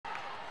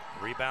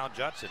Rebound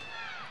Judson.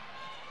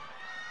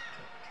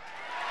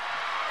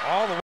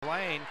 All the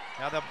lane.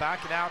 Now they'll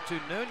back it out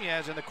to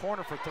Nunez in the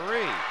corner for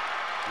three.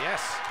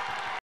 Yes.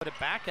 Put it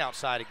back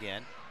outside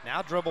again.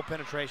 Now dribble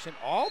penetration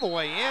all the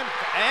way in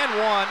and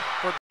one.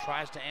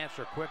 Tries to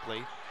answer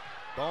quickly.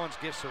 Bowens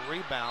gets the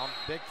rebound.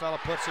 Big fella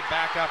puts it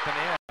back up and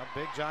in.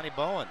 Big Johnny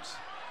Bowens.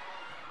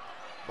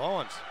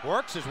 Bowens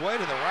works his way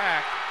to the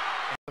rack.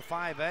 The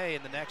 5A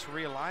in the next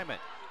realignment.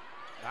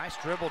 Nice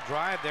dribble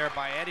drive there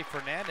by Eddie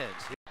Fernandez.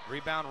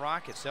 Rebound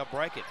Rockets. They'll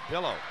break it.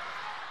 Pillow.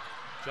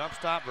 Jump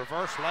stop,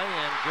 reverse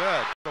lay-in,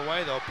 good.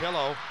 Away though,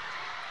 Pillow.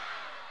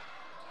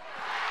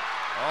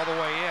 All the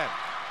way in.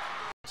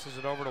 Passes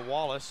it over to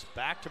Wallace,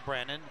 back to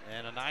Brennan,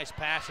 and a nice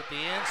pass at the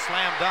end,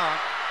 slam dunk.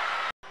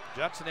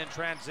 Judson in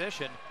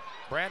transition.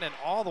 Brandon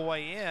all the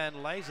way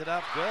in, lays it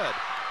up good.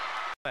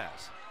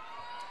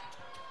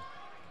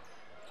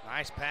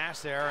 Nice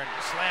pass there and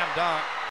slam dunk.